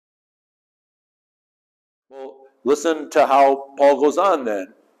Well, listen to how Paul goes on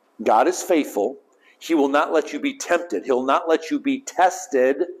then. God is faithful. He will not let you be tempted. He'll not let you be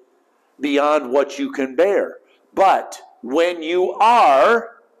tested beyond what you can bear. But when you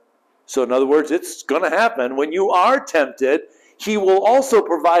are, so in other words, it's going to happen, when you are tempted, he will also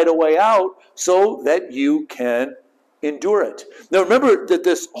provide a way out so that you can endure it. Now remember that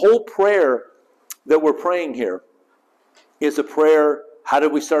this whole prayer that we're praying here is a prayer. How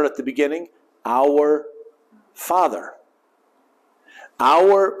did we start at the beginning? Our Father.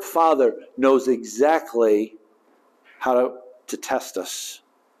 Our Father knows exactly how to test us,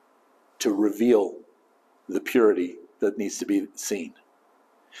 to reveal the purity that needs to be seen.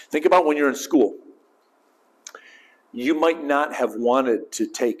 Think about when you're in school. You might not have wanted to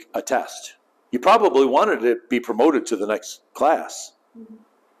take a test. You probably wanted to be promoted to the next class,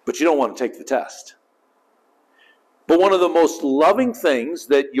 but you don't want to take the test. But one of the most loving things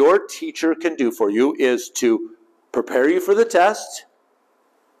that your teacher can do for you is to prepare you for the test,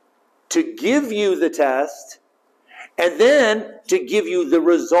 to give you the test, and then to give you the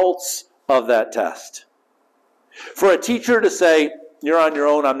results of that test. For a teacher to say, you're on your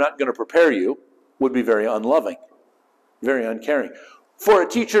own, I'm not going to prepare you, would be very unloving, very uncaring. For a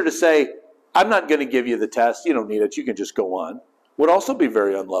teacher to say, I'm not going to give you the test, you don't need it, you can just go on, would also be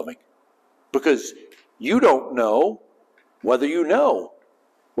very unloving. Because you don't know whether you know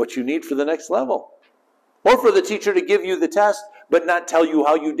what you need for the next level. Or for the teacher to give you the test, but not tell you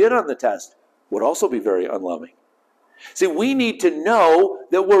how you did on the test, would also be very unloving. See, we need to know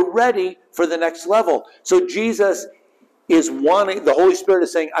that we're ready for the next level. So Jesus is wanting, the Holy Spirit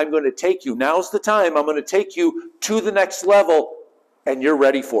is saying, I'm going to take you. Now's the time. I'm going to take you to the next level, and you're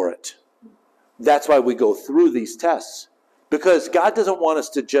ready for it. That's why we go through these tests. Because God doesn't want us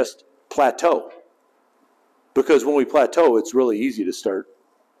to just plateau. Because when we plateau, it's really easy to start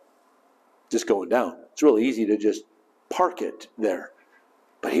just going down. It's really easy to just park it there.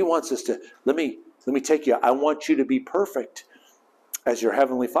 But he wants us to, let me take you. I want you to be perfect as your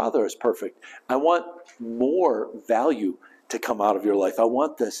Heavenly Father is perfect. I want more value to come out of your life. I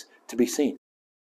want this to be seen.